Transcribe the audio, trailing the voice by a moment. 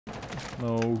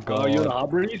Oh god. Oh, you want a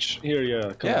breach? Here,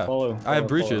 yeah. Come on, follow. I have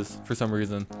breaches for some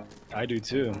reason. I do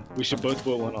too. We should both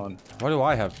put one on. Why do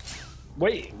I have?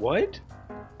 Wait, what?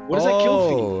 What does that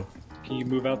kill feed? Can you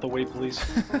move out the way, please?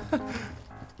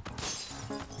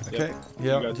 Okay.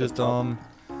 Yeah. Just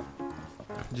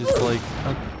like.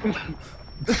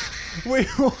 Wait,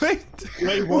 what?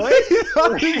 Wait, what?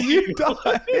 How did you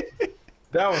die?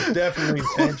 That was definitely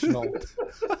intentional.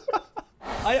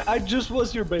 I just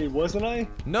was your bait, wasn't I?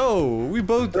 No, we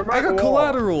both. I got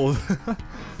collateral.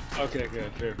 Okay, good.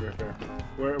 Fair.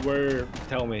 Where?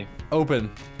 Tell me.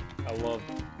 Open. I love.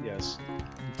 Yes.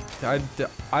 I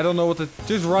don't know what to.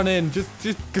 Just run in. Just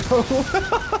go.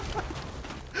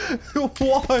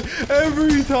 Why?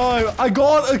 Every time I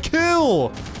got a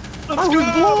kill. I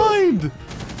was blind.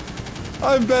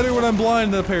 I'm better when I'm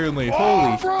blind, apparently.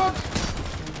 Holy.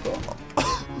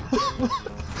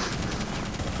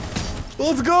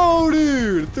 Let's go,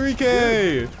 dude.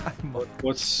 3K.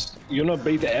 What's you not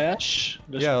bait the Ash?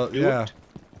 Yeah.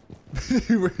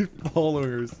 We're following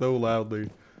her so loudly.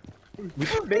 We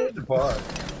should bait the bot.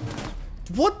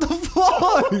 What the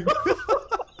fuck?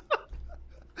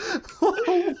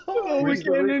 We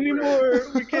can't anymore.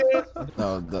 We can't.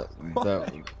 No, that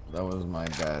was my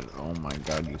bad. Oh my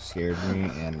god, you scared me,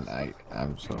 and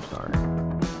I'm so sorry.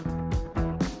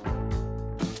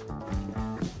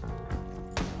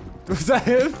 Was that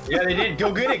him? Yeah, they did.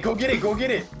 Go get it. Go get it. Go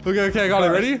get it. Okay, I got it.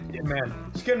 Ready? Yeah, man.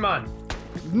 Skinman.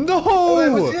 No! Oh,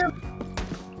 that was him.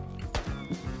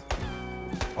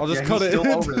 I'll just cut it.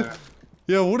 Still over there.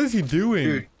 Yeah, what is he doing?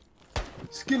 Dude.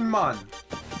 Skinman.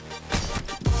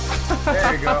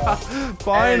 There you go.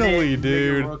 Finally,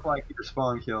 dude. Look like your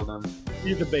spawn killed him.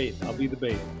 Be the bait. I'll be the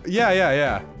bait.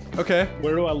 Yeah. Okay.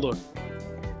 Where do I look?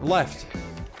 Left.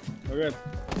 Okay.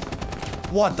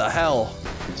 What the hell?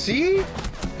 See?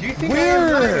 Do you think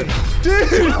Weird!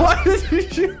 Dude, why did you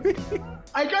shoot me?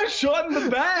 I got shot in the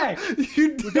back.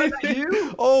 You did. Was that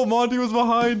you? Oh, Monty was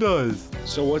behind us.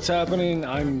 So what's happening?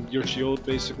 I'm your shield,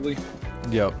 basically.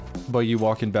 Yep, but you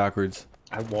walk in backwards.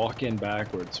 I walk in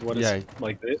backwards. What is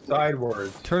like this?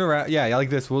 Sideways. Turn around. Yeah, like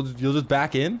this. You'll just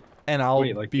back in, and I'll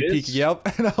Wait, like be this? peeking. Yep,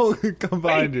 and I'll come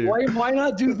behind you. Why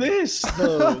not do this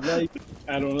though? Like,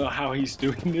 I don't know how he's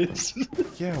doing this.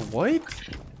 Yeah, what?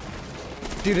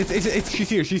 Dude, it's she's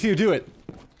here. She's here. Do it.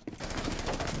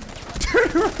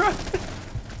 Turn around.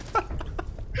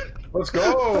 Let's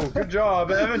go. Good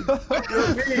job, Evan. You're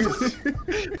a beast.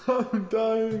 I'm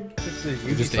dying. This is a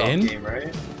You're just Ubisoft in? game,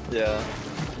 right? Yeah.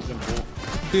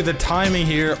 Dude, the timing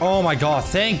here. Oh my god.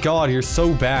 Thank God you're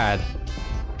so bad.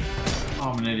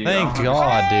 Oh, I'm an idiot. Thank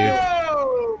God, dude.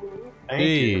 Thank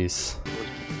you. Jeez.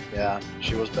 Yeah,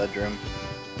 she was bedroom.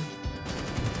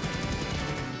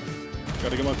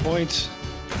 Gotta get my points.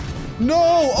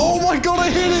 No! Oh my god, I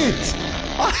hit it!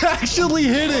 I actually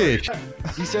hit it!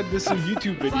 He said this is a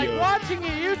YouTube video. It's like watching a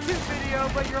YouTube video,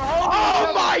 but you're holding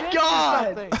Oh my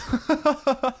god!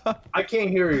 I can't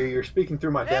hear you. You're speaking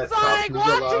through my dad's It's like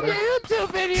watching a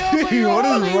YouTube video, but Dude, you're what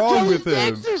is holding wrong two with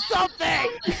him? dicks or something.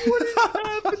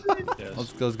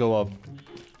 Yes. Let's go up.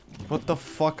 What the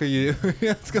fuck are you?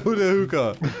 Let's go to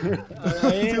hookah.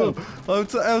 Let's go.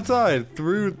 Outside.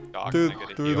 Through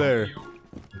there.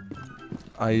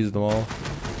 I used them all.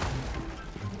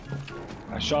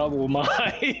 I shot with my.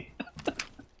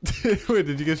 Wait,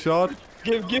 did you get shot?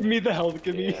 Give me the health.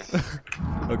 Give me.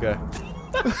 Okay.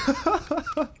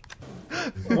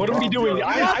 What are we doing?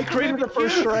 I created the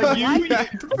first strike.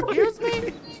 Excuse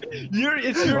me?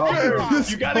 It's your turn.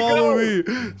 Just You gotta follow go. me.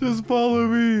 Just follow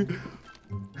me.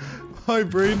 My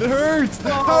brain hurts.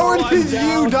 How I'm did you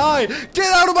down. die?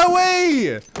 Get out of my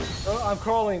way! I'm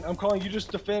crawling. You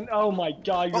just defend. Oh my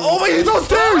god. Oh my, he's on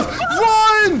stairs!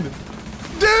 Run!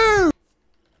 Dude!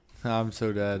 I'm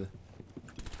so dead.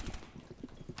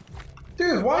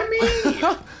 Dude, why me?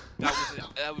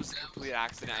 That was a complete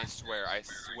accident. I swear.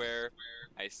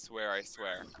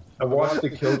 I watched the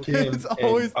kill cam, It's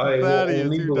always and I will Thaddeus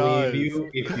only who believe dies. you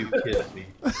if you kiss me.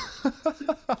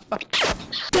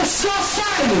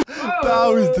 That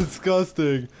was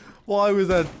disgusting. Why was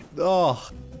that? Oh.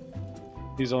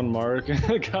 He's on mark.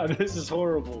 God, this is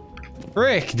horrible.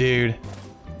 Frick, dude.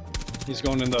 He's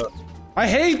going in the. I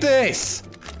hate this!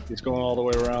 He's going all the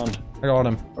way around. I got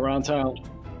him. Around town.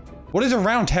 What is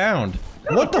around town?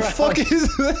 What the fuck is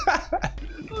that?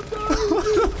 I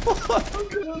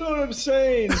don't know what I'm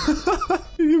saying.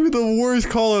 You give me the worst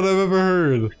call out I've ever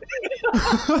heard.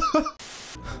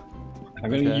 I'm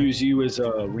gonna use you as a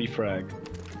refrag.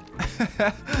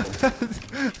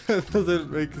 That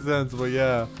doesn't make sense, but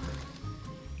yeah.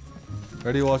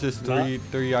 Ready? Watch this 3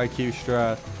 IQ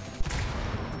strat.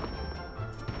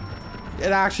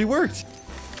 It actually worked.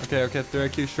 Okay, okay,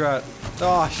 3IQ strat.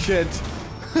 Oh shit.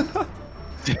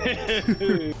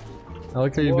 I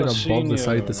like how you've been above the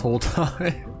site this whole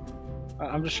time.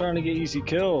 I'm just trying to get easy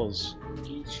kills.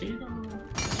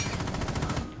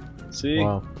 See?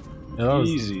 Wow. Yeah, that was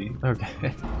easy.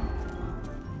 Okay.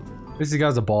 This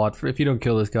guy's a bot. If you don't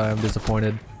kill this guy, I'm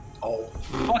disappointed. Oh,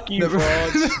 fuck you,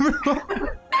 Frauds.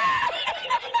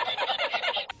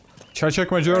 Should I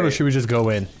check my drone or should we just go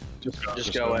in?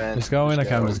 Just go in. Just go in?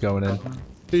 Okay, I'm just going in.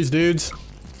 These dudes.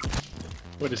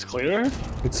 What, is clear?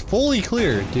 It's fully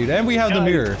clear, dude, and we have the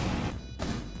mirror.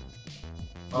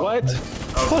 What?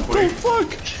 What the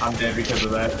fuck? I'm dead because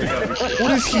of that.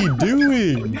 What is he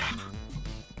doing?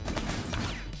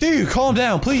 Dude, calm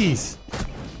down, please.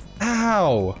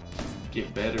 Ow.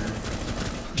 Get better.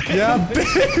 Yeah,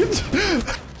 bitch.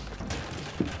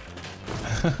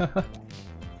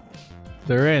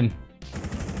 They're in.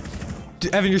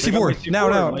 Evan, your C4. Now,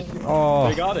 now. Oh.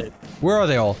 They got it. Where are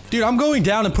they all? Dude, I'm going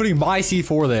down and putting my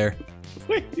C4 there.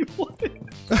 Wait, what?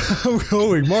 I'm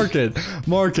going. Mark it.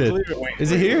 Mark it.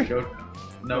 Is it here?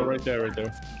 No, right there, right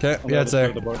there. Okay, yeah, it's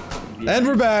there. And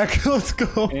we're back. Let's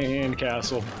go. And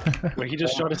castle. Wait, he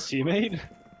just shot his teammate?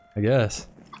 I guess.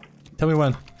 Tell me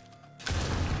when.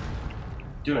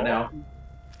 Do it now.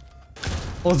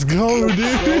 Let's go, dude.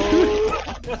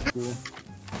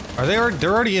 Are they?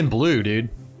 They're already in blue, dude.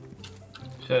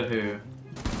 Said who?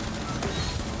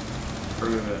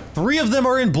 Prove it. 3 of them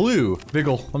are in blue.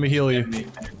 Biggle, let me heal you.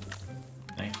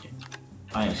 Thank you.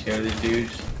 I ain't scared of these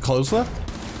dudes. Close left?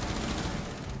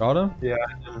 Got him? Yeah.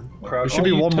 There should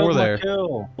be one more there.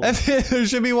 Kill. There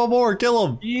should be one more. Kill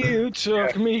him. You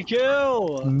took me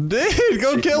kill. Dude,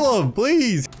 go kill him,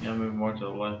 please. Yeah, move more to the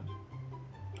left.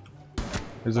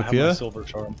 There's I a have my Fia. silver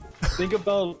charm. Think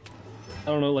about, I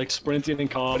don't know, like sprinting in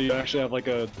COD. You actually have like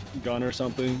a gun or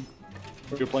something.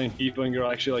 Or you're playing FIFA and you're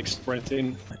actually like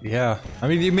sprinting. Yeah. I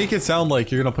mean, you make it sound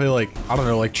like you're gonna play like, I don't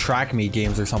know, like track meet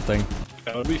games or something.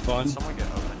 That would be fun. Someone get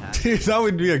open hat. Dude, that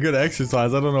would be a good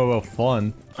exercise. I don't know about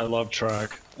fun. I love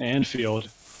track and field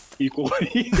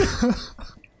equally.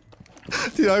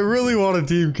 Dude, I really want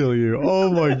to team kill you. Oh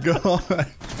my god.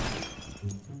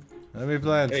 Let me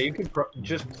plant. Yeah, you can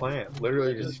just plant.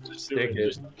 Literally just stick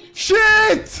it.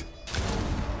 Shit!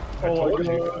 Oh my told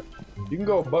you. god. You can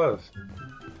go above.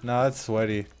 Nah, that's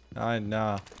sweaty.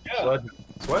 Nah. Sledge him.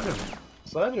 Sledge him.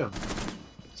 Sledge him.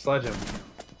 Sledge him.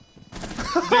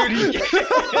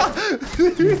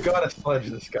 Dude, You gotta sledge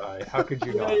this guy. How could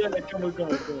you not? yeah, come on, come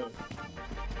on, come on.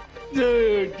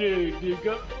 Dude, you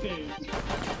got dude.